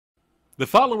The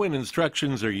following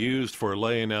instructions are used for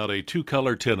laying out a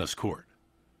two-color tennis court.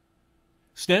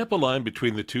 Snap a line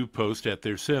between the two posts at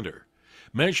their center.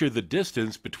 Measure the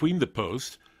distance between the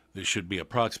posts. This should be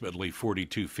approximately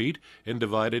 42 feet, and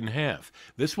divide in half.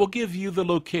 This will give you the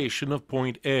location of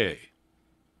point A.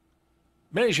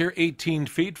 Measure 18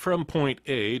 feet from point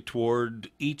A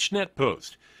toward each net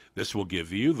post. This will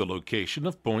give you the location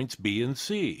of points B and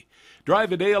C.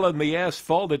 Drive a nail in the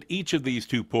asphalt at each of these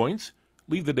 2 points.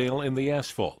 Leave the nail in the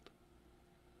asphalt.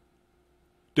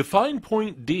 To find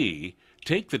point D,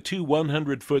 take the two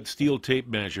 100-foot steel tape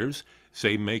measures,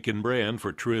 same make and brand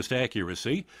for truest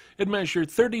accuracy, and measure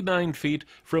 39 feet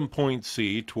from point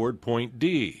C toward point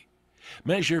D.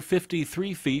 Measure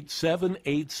 53 feet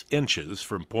 7/8 inches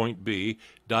from point B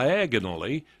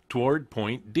diagonally toward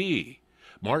point D.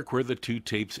 Mark where the two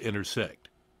tapes intersect.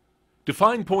 To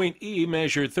find point E,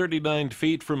 measure 39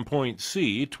 feet from point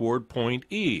C toward point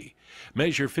E.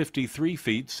 Measure 53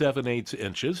 feet 7/8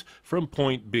 inches from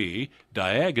point B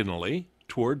diagonally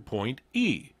toward point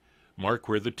E. Mark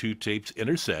where the two tapes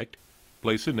intersect.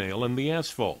 Place a nail in the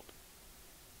asphalt.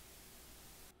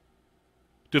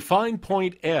 To find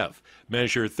point F,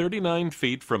 measure 39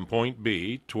 feet from point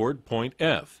B toward point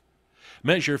F.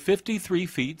 Measure 53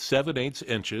 feet 7/8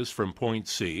 inches from point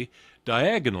C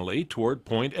diagonally toward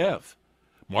point F.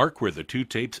 Mark where the two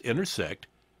tapes intersect.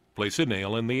 Place a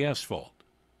nail in the asphalt.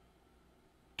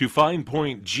 To find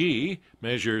point G,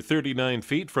 measure 39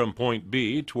 feet from point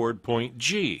B toward point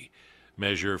G.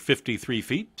 Measure 53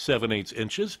 feet 7/8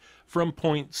 inches from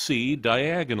point C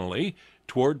diagonally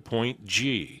toward point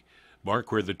G.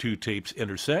 Mark where the two tapes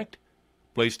intersect.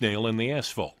 Place nail in the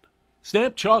asphalt.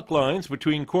 Snap chalk lines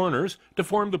between corners to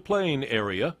form the playing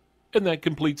area, and that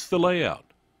completes the layout.